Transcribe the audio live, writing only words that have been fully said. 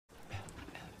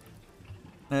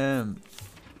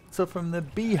So from the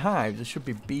beehives, there should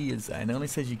be bees there, and it only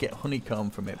says you get honeycomb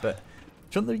from it, but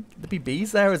shouldn't there be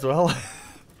bees there as well?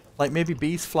 Like maybe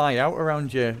bees fly out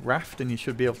around your raft and you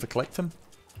should be able to collect them?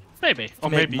 Maybe. Or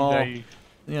Make maybe more, they...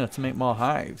 you know, to make more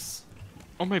hives.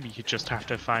 Or maybe you just have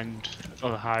to find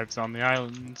other hives on the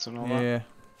islands and all that. Yeah.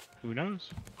 Who knows?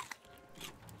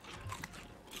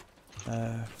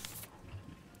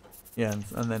 Yeah,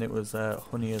 and then it was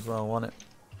honey as well, wasn't it?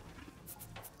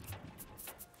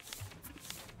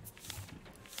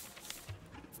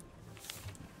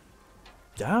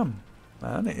 Damn,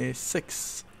 man, it is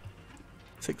six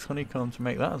honeycomb to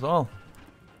make that as well.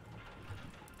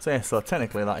 So yeah, so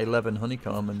technically that 11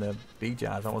 honeycomb and the bee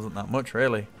jars, that wasn't that much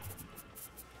really.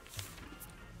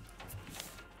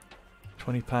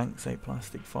 20 planks, 8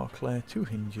 plastic, 4 clay, 2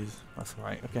 hinges. That's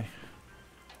alright, okay.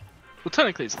 Well,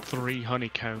 technically it's 3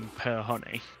 honeycomb per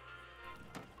honey.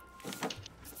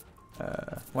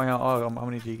 How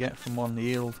many do you get from one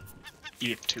yield? You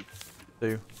get 2.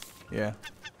 2, yeah.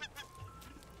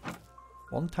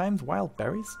 1 times wild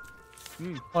berries?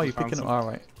 Oh, you're picking up,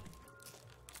 alright.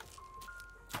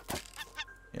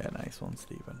 Yeah, nice one,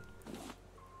 Stephen.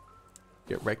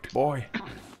 Get wrecked, boy. I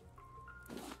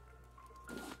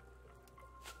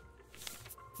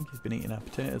think he's been eating our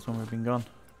potatoes when we've been gone.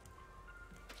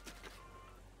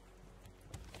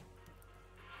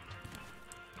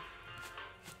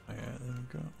 Oh, yeah, there we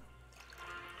go.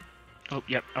 Oh,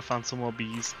 yep, I found some more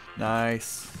bees.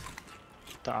 Nice.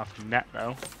 Don't have a net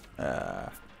though.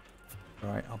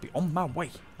 Right, I'll be on my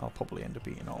way. I'll probably end up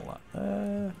eating all that.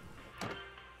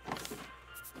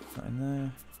 Not in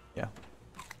there. Yeah.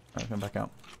 Alright, come back out.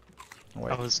 Oh,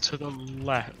 wait. I was to the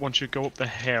left. Once you go up the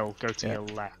hill, go to your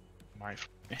left. My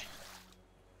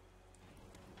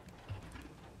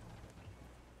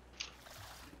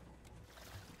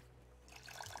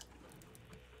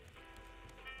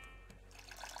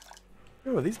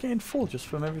Oh, are these getting full just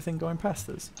from everything going past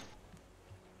us?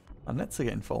 Our nets are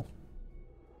getting full.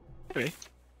 Really?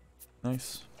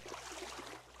 Nice.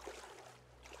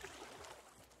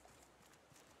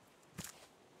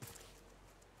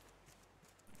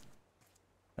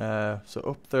 So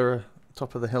up the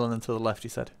top of the hill and then to the left, you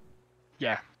said?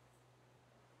 Yeah.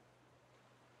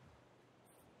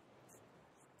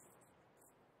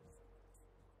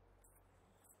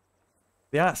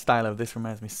 The art style of this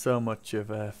reminds me so much of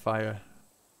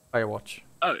Firewatch.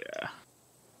 Oh yeah.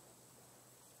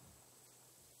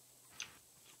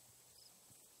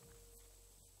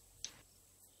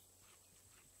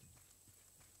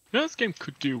 You know what this game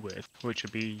could do with, which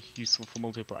would be useful for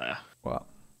multiplayer? What?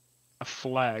 A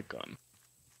flare gun.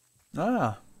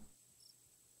 Ah.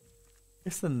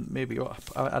 Guess then maybe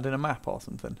add in a map or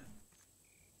something.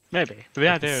 Maybe. But the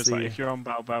I idea can is like see. if you're on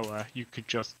Balboa, you could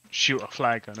just shoot a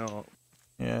flare gun up.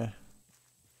 Yeah.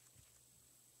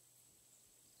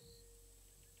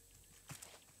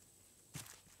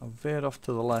 I've veered off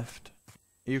to the left.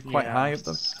 Are you quite high up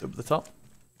the top?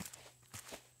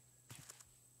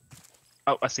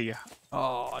 Oh, I see you.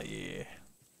 Oh yeah.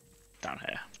 Down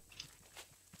here.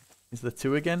 Is there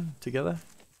 2 again together?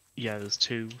 Yeah, there's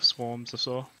 2 swarms or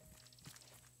so.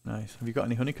 Nice. Have you got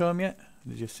any honeycomb yet?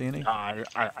 Did you see any? I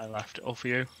left it all for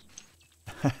you.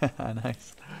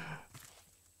 Nice.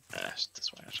 It's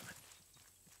this way actually.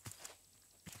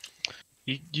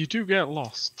 You do get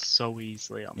lost so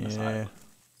easily on this island.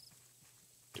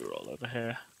 You're all over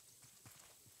here.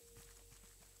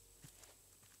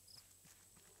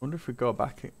 Wonder if we go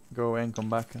away and come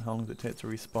back, and how long does it take to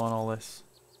respawn all this?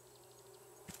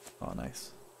 Oh,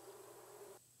 nice.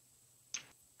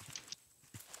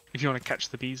 If you want to catch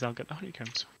the bees, I'll get the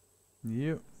honeycombs.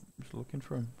 Yep, just looking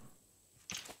for him.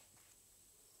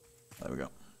 There we go.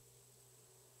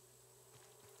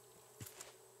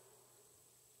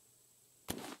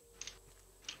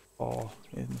 Oh,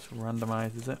 it must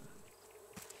randomise, is it?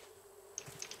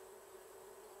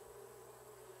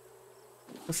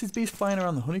 What's these bees flying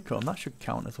around the honeycomb? That should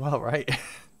count as well, right?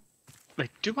 They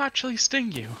do actually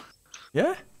sting you.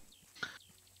 Yeah?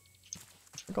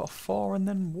 I got 4 and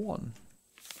then 1.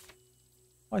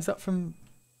 Why is that from...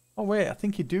 Oh wait, I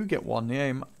think you do get 1,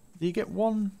 yeah. Do you get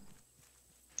 1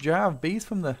 jar of bees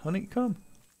from the honeycomb?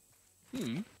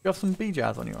 You have some bee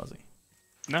jars on you, Ozzy?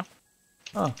 No.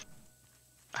 Oh.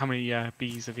 How many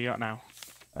bees have you got now?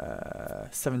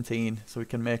 17, so we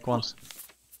can make one.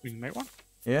 We can make one?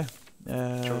 Yeah.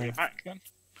 Shall we get back then?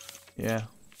 Yeah.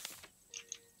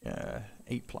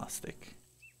 8 plastic.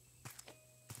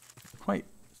 Quite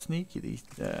sneaky, these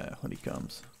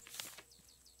honeycombs.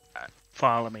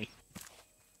 Follow me.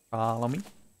 Follow me?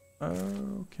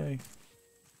 Okay.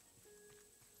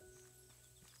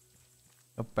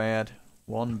 Not bad.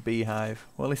 One beehive.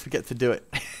 Well, at least we get to do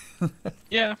it.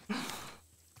 Yeah.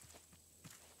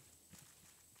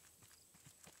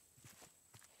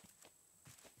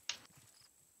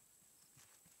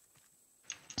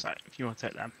 So, if you want to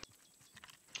take them.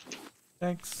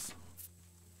 Thanks.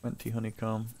 20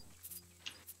 honeycomb.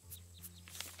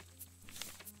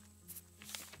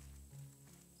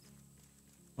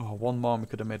 Oh, one more we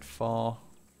could have made 4.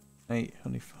 8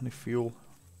 honey fuel.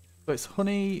 So it's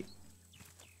honey.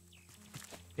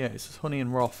 Yeah, it's just honey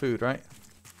and raw food, right?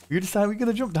 You decide we're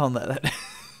gonna jump down there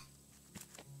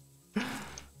then.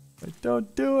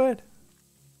 Don't do it.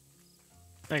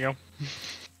 There you go.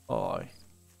 Oh.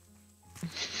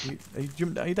 Are you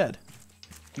dead?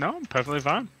 No, I'm perfectly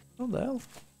fine. What the hell?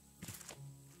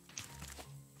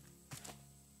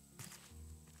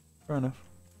 Fair enough.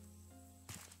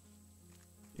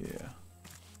 Yeah.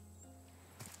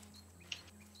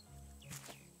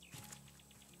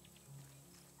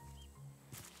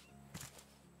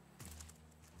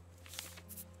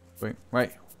 Wait,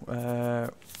 right.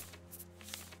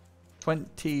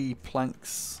 20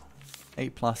 planks,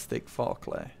 8 plastic, 4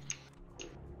 clay.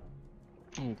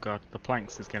 Oh god, the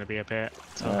planks is going to be a bit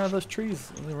tough. Those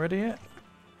trees, are they ready yet?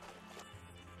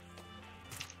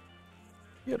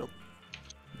 Get them.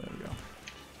 There we go.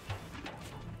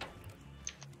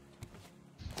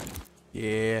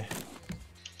 Yeah.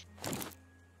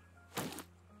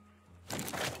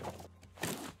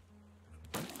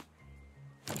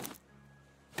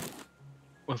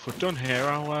 Well, if we're done here,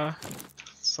 I'll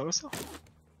sew us off.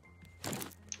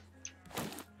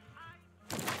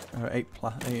 8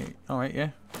 alright,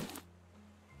 yeah.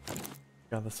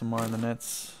 Gather some more in the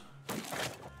nets.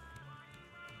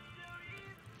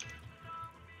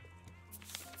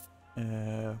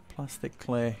 Plastic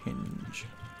clay hinge.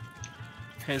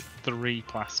 Here's 3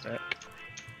 plastic.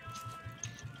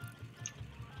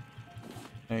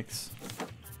 Thanks.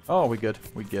 Oh, we good.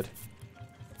 We good.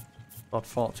 About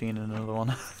 14 and another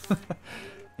one.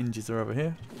 Hinges are over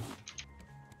here.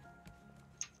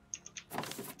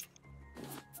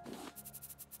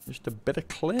 Just a bit of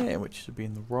clay, which should be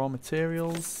in the raw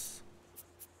materials.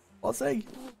 What's that?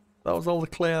 That was all the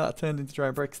clay that turned into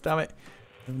dry bricks. Damn it.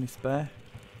 Have any spare?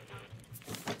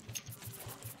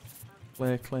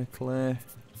 Clay, clay, clay.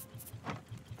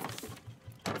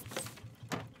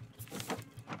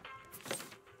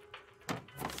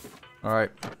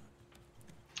 Alright.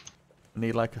 We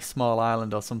need like a small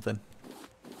island or something.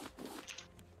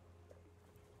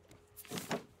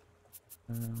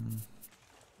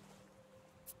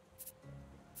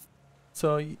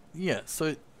 So, yeah,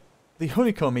 so the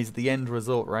honeycomb is the end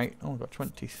result, right? Oh, we've got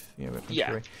 20. Yeah, we've got 23.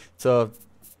 Yeah. So,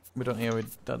 we don't,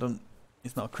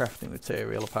 it's not a crafting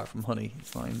material apart from honey.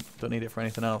 It's not, don't need it for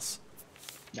anything else.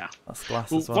 Nah. That's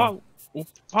glass as well.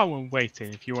 While we're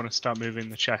waiting, if you want to start moving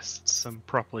the chests and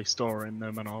properly storing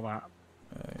them and all that.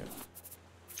 Yeah.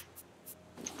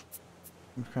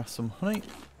 We'll craft some honey.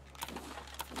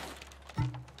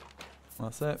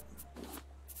 That's it.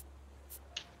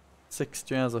 6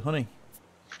 jars of honey.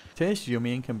 Tastes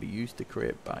yummy and can be used to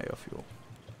create biofuel.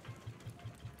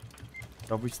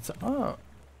 Oh, where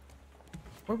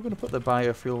are we going to put the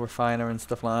biofuel refiner and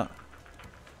stuff like that?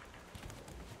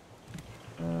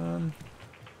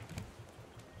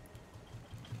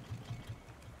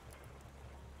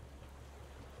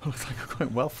 Looks like we're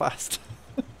going well fast.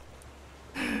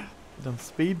 Get on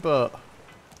speedboat.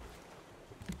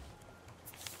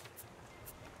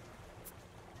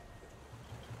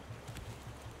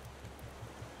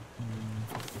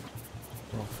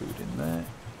 Raw food in there.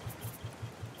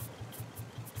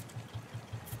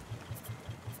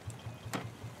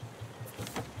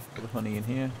 Put the honey in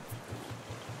here.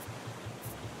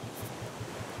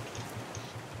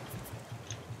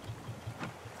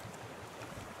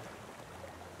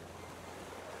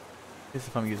 This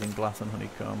if I'm using glass and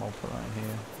honeycomb, I'll put that in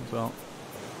here as well.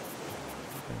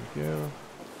 There we go.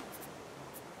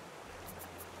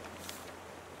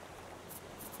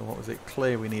 So what was it?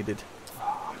 Clay we needed.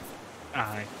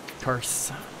 Aye.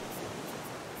 Curse. I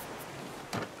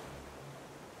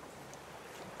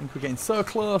think we're getting so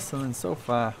close and then so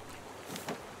far.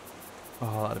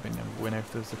 Oh, that'd have been a winner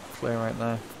if there was a clay right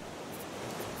there.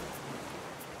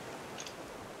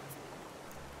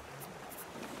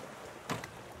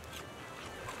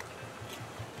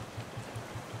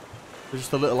 There's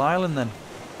just a little island then.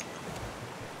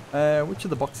 Which of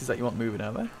the boxes that you want moving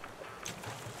out there?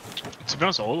 To be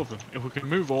honest, all of them. If we can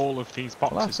move all of these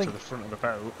boxes to the front of the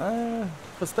boat.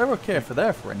 Because they're okay for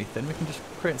anything, we can just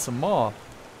create some more.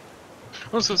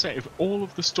 I was going to say, if all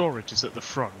of the storage is at the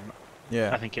front,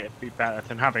 Yeah. I think it'd be better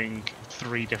than having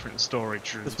 3 different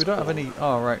storage rooms. Because we don't have any...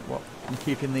 Oh, right. Well, I'm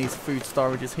keeping these food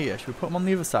storages here. Should we put them on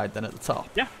the other side then at the top?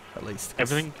 Yeah. At least.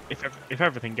 Everything. If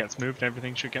everything gets moved,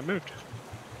 everything should get moved.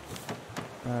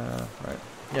 Right.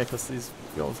 Yeah, because there's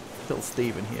little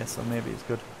Steve in here, so maybe it's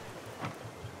good.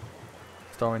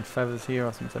 Storing feathers here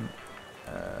or something.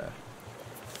 I'll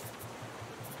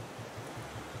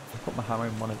put my hammer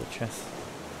in one of the chests.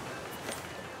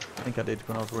 I think I did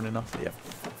when I was running off. Yep.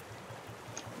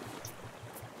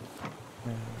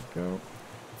 There we go.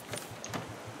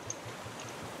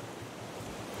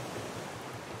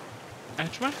 Do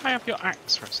you mind if I have your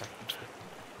axe for a second?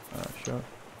 Sure.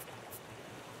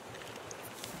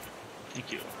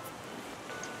 Thank you.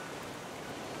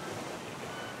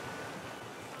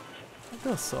 It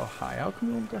goes so high. How come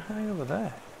we won't go high over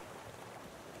there?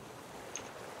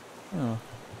 Oh.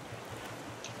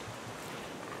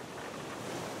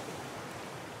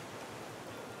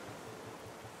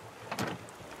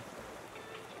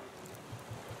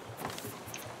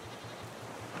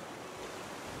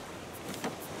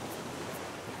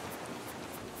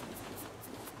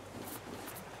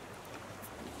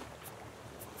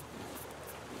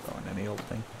 Any old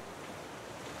thing.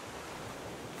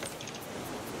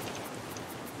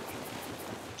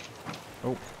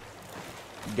 Oh,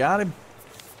 got him.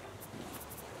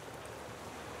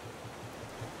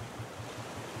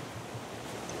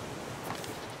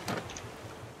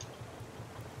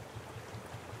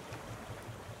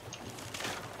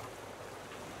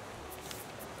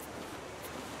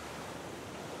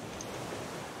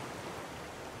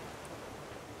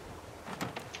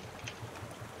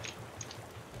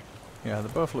 Yeah, they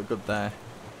both look good there.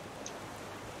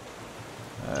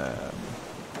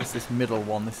 It's this middle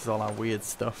one. This is all our weird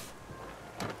stuff.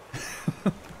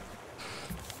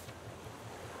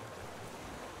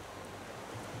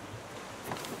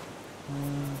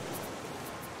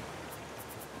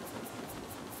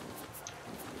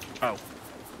 Oh.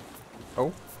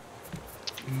 Oh?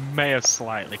 May have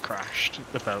slightly crashed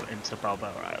the boat into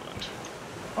Balboa Island.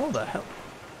 Oh, the hell?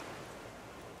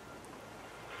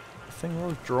 The thing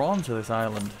was drawn to this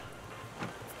island.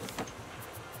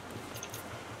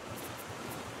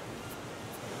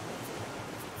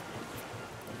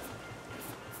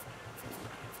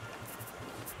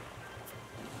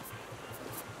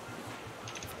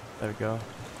 There we go.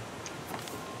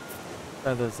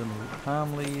 Feathers and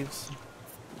palm leaves.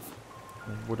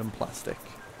 And wood and plastic.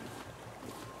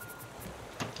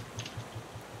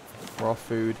 Raw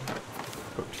food.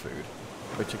 Cooked food.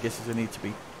 Which I guess is going to need to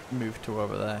be moved to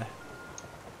over there.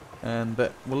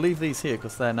 But we'll leave these here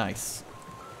because they're nice.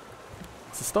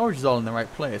 So the storage is all in the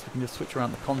right place. We can just switch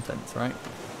around the contents, right?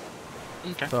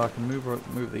 Okay. So I can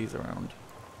move these around.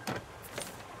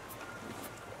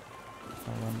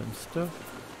 All random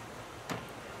stuff.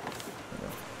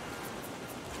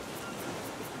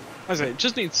 As I say, it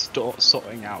just needs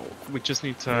sorting out. We just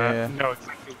need to know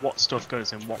exactly what stuff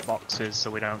goes in what boxes, so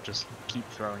we don't just keep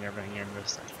throwing everything in the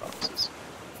same boxes.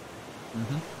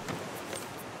 Mm-hmm.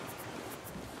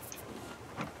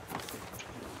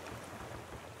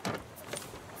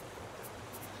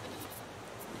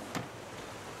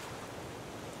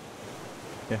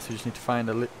 Yes, we just need to find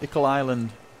a Ickle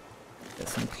Island, get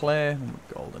some clay and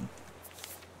golden.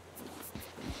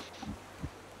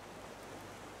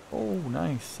 Oh,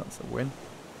 nice. That's a win.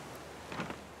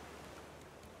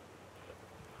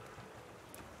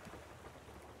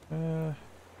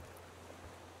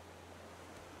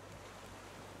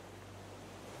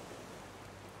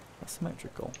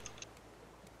 Asymmetrical.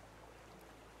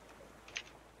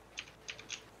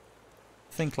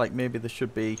 I think like maybe there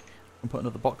should be, and put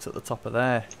another box at the top of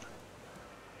there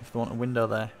if they want a window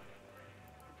there.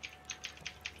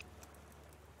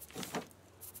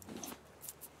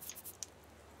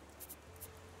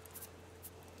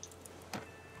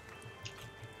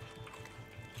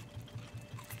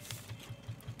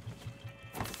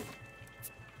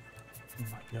 Oh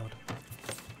my god.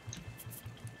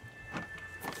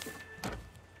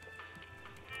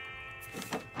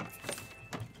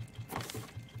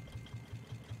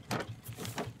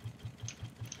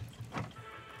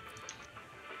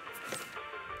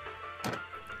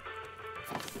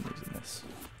 Using this.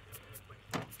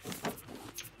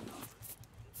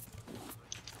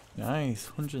 Nice,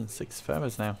 106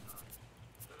 feathers now.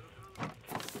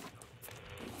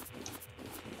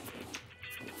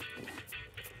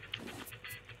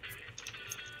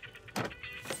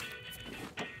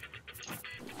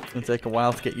 It's gonna take a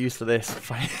while to get used to this.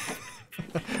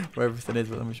 Where everything is,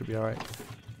 but then we should be alright.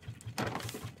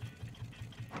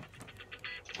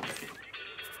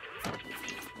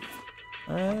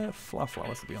 Flower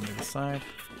flowers will be on the other side.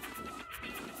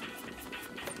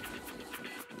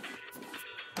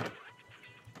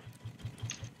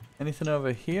 Anything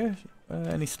over here?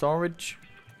 Any storage?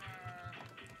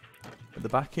 At the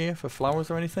back here for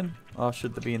flowers or anything? Or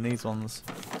should there be in these ones?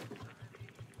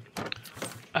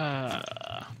 I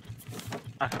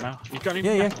don't know. You got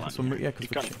any? Yeah,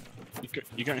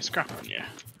 you got any scrap on you?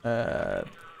 I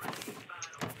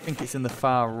think it's in the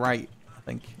far right. I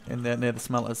think in there near the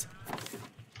smelters.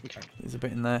 Okay. There's a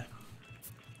bit in there.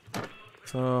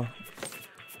 So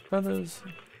feathers,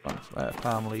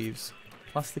 palm leaves,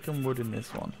 plastic and wood in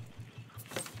this one.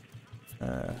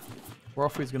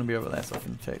 Raft going to be over there, so I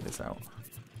can take this out.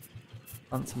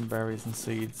 Plants and berries and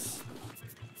seeds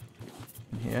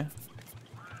in here.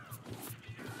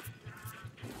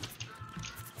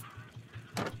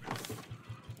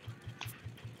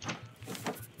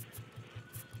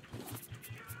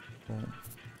 Boom.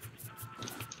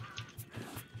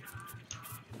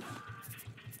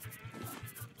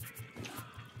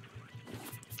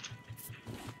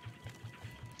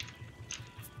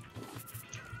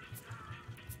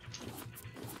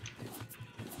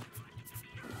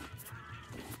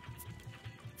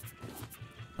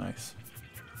 Nice.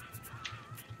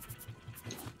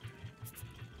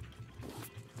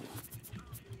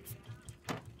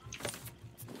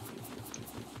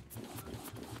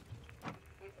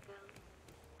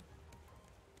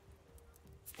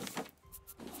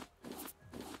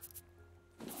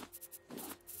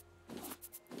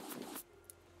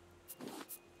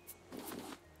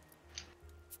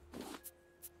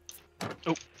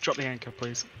 Oh, drop the anchor,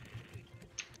 please.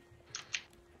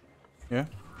 Yeah.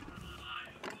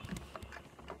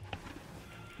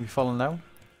 You fallen now?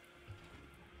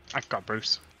 I've got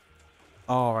Bruce.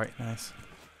 All right, nice.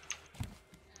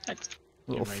 Thanks.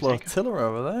 Little flotilla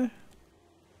over there.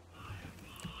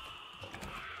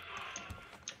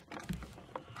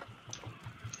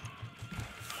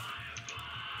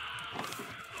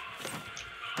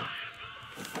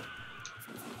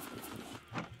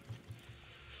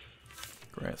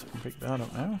 Great, so I can pick that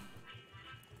up now.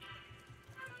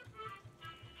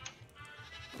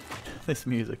 This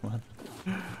music, man.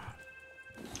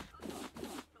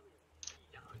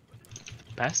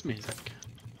 Best music.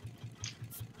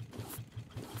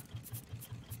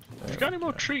 Have you got any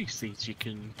more tree seeds you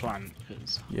can plant?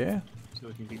 Yeah. So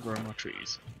we can be growing more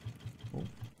trees. Cool.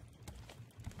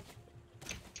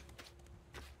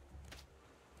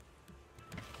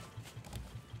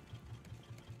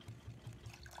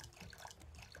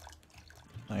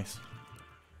 Nice.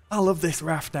 I love this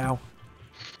raft now.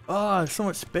 Oh, there's so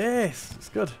much space. It's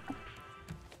good.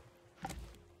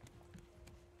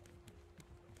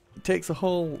 It takes a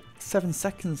whole 7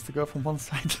 seconds to go from one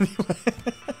side to the other.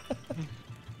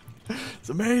 It's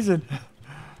amazing.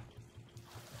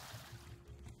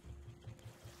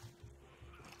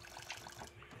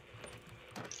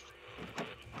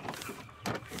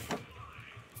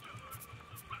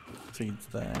 Seeds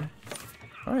there.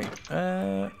 Alright,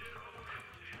 don't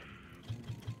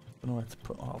know where to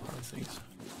put all of these.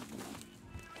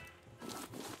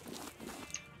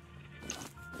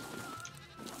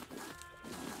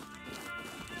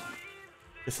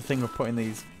 It's the thing with putting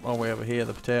these all the way over here,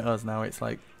 the potatoes now, it's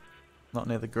like not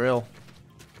near the grill.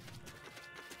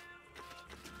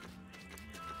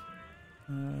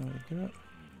 There we go.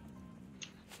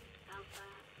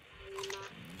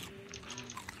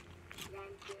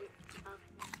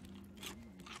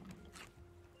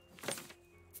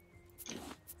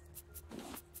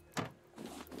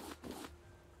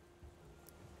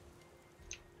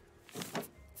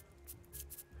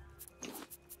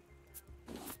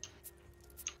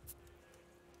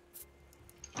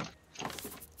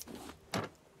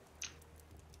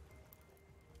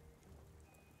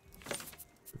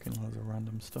 Loads of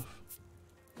random stuff.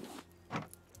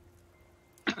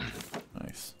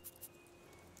 Nice.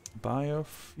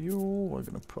 Biofuel, we're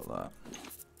gonna put that.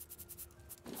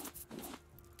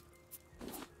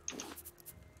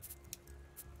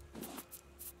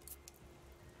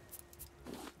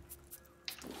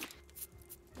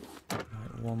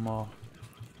 Right, one more.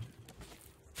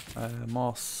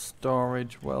 More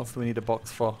storage. What else do we need a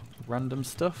box for? Random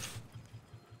stuff.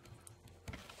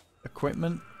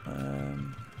 Equipment.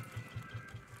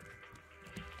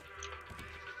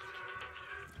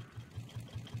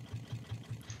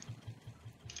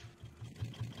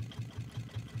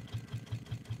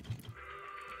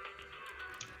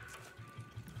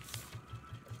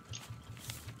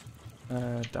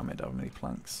 Damn it, I don't have any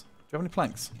planks. Do you have any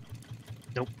planks?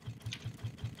 Nope.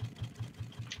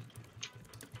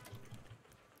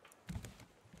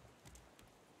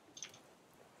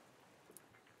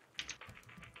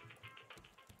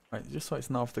 Right, just so it's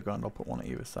not off the ground, I'll put one at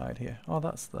either side here. Oh,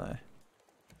 that's there.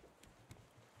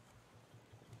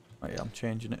 Right, yeah, I'm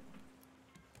changing it.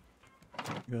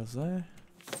 Goes there.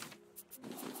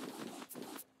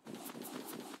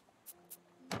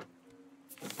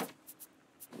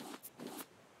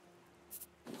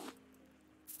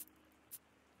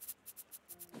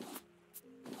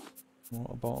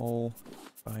 Water bottle,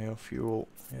 biofuel.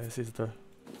 Yeah, this is the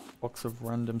box of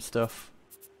random stuff.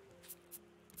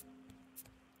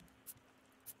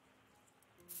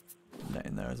 Net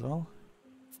in there as well.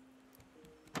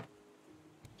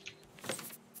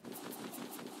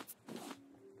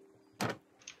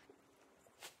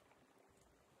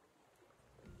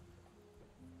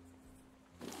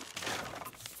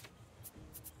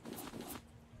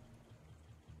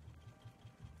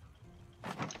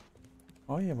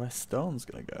 Oh yeah, where's stone's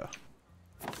gonna go?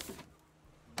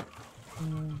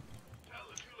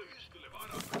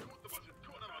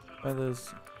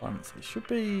 Feathers, plants. It should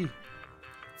be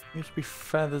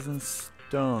feathers and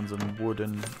stones and wood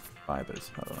and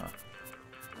fibres. I don't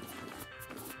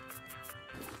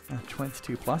know.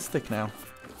 22 plastic now.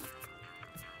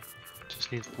 Just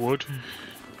need wood.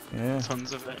 Yeah.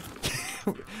 Tons of it.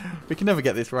 We can never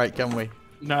get this right, can we?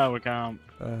 No, we can't.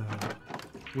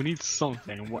 We need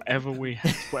something. Whatever we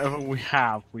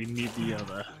have, we need the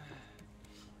other.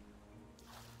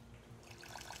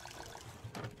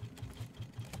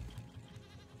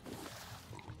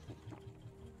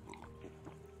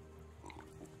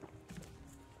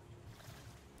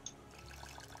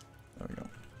 There we go.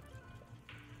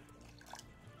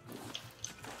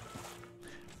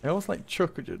 I always like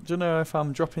chuck. Do you know if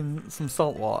I'm dropping some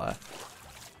salt water?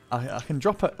 I can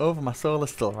drop it over my solar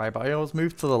still, right? But I always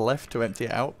move to the left to empty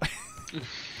it out.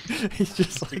 It's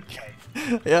just like,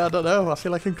 yeah, I don't know. I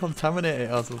feel like I'm contaminating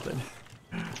it or something.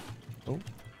 Oh,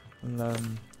 and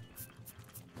then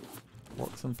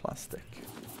blocks and plastic.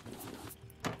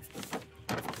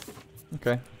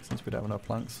 Okay, since we don't have no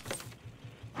planks,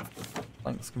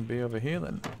 planks can be over here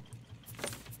then.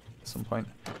 At some point.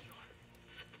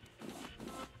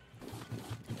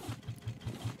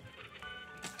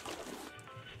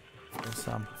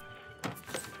 Sam.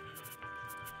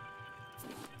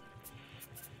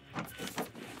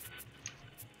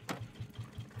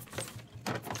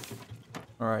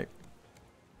 Alright.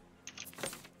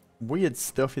 Weird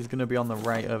stuff is going to be on the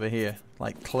right over here.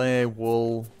 Like clay,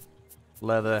 wool,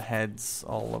 leather, heads,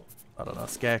 all up. I don't know,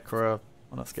 scarecrow.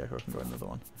 Oh, not scarecrow, can go in another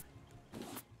one.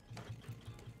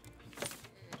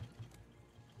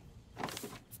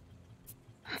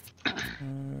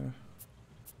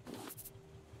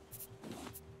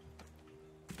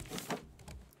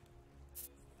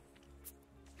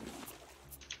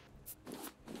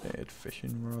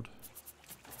 Fishing rod.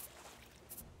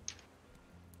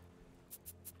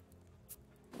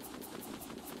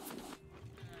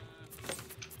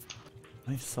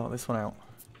 Let's sort this one out.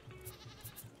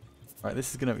 Right,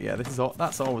 this is gonna be, yeah, this is all,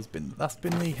 that's been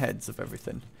the heads of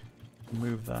everything.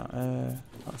 Move that.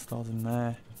 That stars in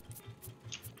there.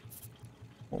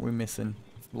 What are we missing?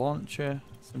 Launcher,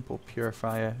 simple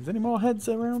purifier. Is there any more heads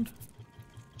around?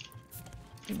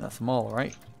 I think that's them all,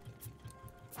 right?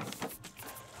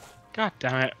 God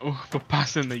damn it, oh, we're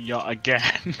passing the yacht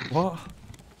again. What?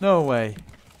 No way.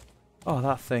 Oh,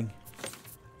 that thing.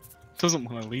 Doesn't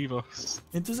want to leave us.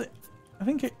 It does it. I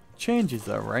think it changes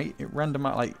though, right? It random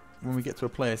out, like when we get to a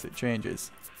place it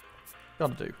changes.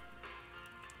 Gotta do.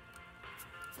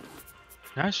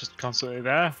 No, it's just constantly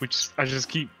there. I just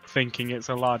keep thinking it's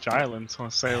a large island, so I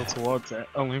sail towards it,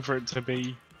 only for it to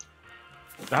be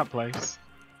that place.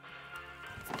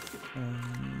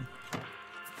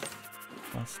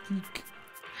 Plastic.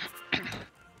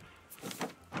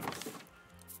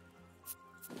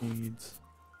 Needs.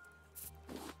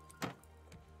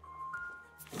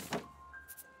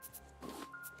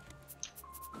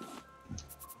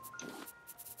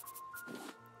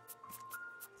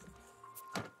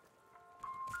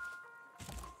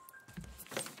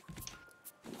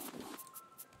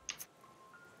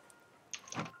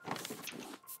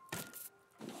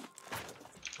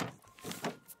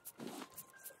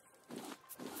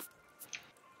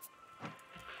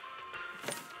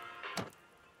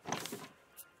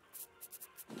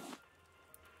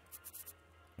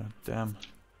 God damn.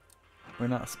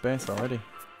 We're out of space already.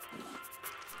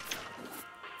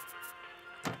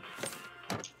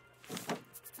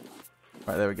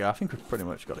 Right, there we go. I think we've pretty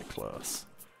much got it close.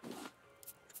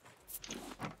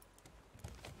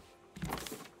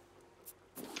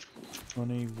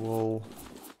 Honey, wool.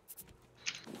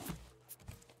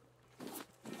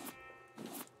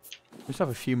 We just have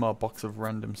a few more boxes of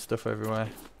random stuff everywhere.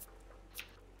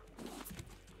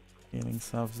 Healing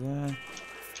salves there.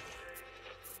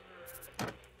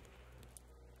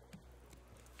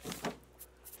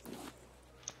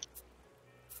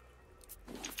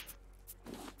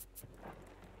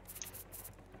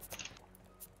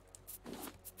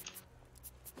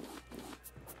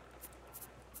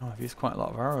 Oh, I've used quite a lot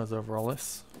of arrows over all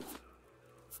this.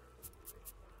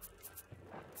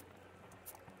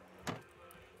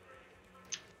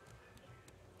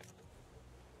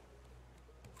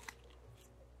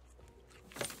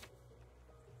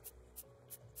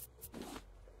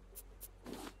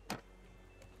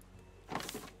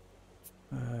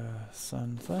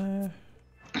 Sand there.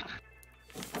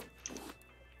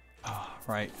 Oh,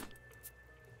 right.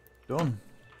 Done.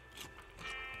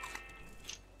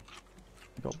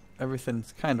 Got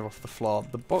everything's kind of off the floor.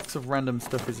 The box of random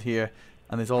stuff is here,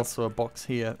 and there's also a box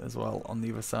here as well on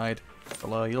the other side.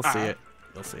 Below, you'll see it.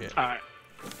 You'll see it. Alright.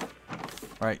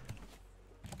 Right.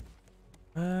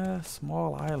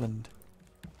 Small island.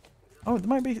 Oh, there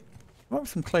might be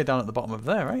some clay down at the bottom of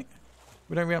there, right?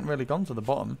 We haven't really gone to the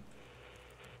bottom.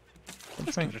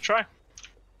 Let's give it a try.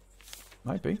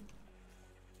 Might be.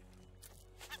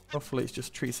 Hopefully it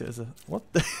just treats it as a...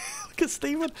 What the... Look at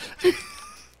Steven!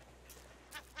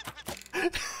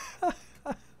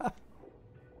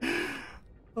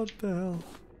 What the hell?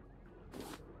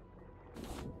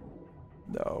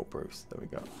 No, Bruce. There we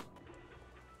go.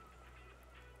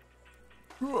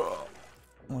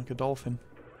 Like a dolphin.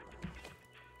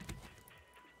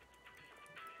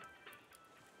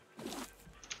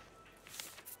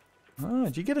 Oh,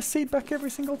 do you get a seed back every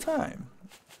single time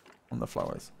on the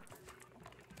flowers?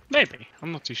 Maybe.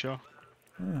 I'm not too sure.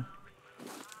 Yeah.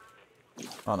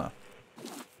 Oh no.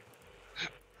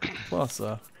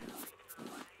 Closer.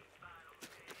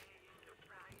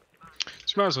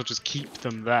 So you might as well just keep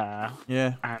them there.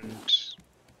 Yeah. And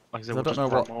like I said, I we'll don't know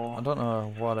just what more. I don't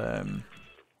know what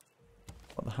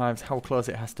the hives, how close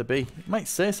it has to be. It might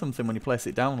say something when you place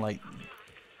it down, like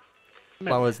Maybe.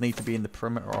 flowers need to be in the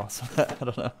perimeter or something. I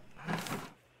don't know.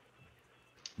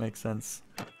 Makes sense.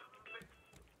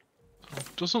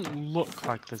 Doesn't look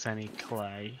like there's any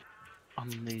clay on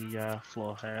the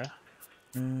floor here.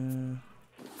 Some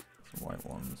white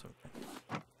ones.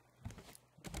 Okay.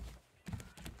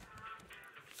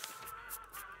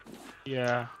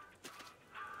 Yeah.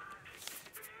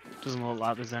 Doesn't look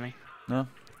like there's any. No.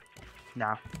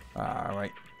 Nah. Ah,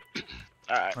 right.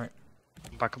 Alright. Right.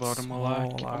 Back aboard and we'll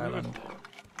Small keep on moving. island.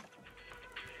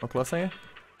 How close are you?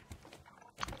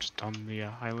 Just on the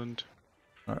island.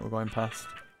 Alright, we're going past.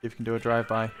 See if we can do a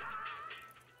drive-by.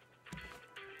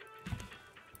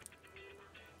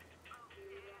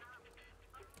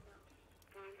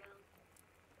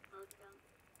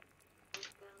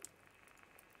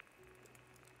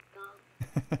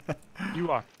 You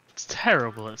are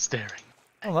terrible at steering.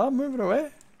 Oh, I'm moving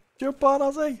away. Jump on,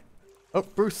 Ozzy. Oh,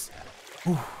 Bruce.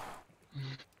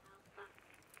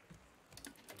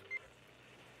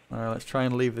 Alright, let's try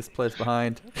and leave this place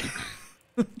behind.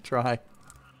 Try.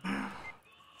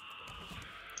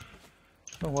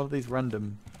 Oh, what are these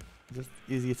random? Is it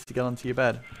easier to get onto your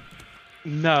bed?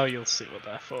 No, you'll see what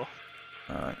they're for.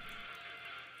 Alright.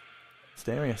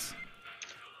 Mysterious.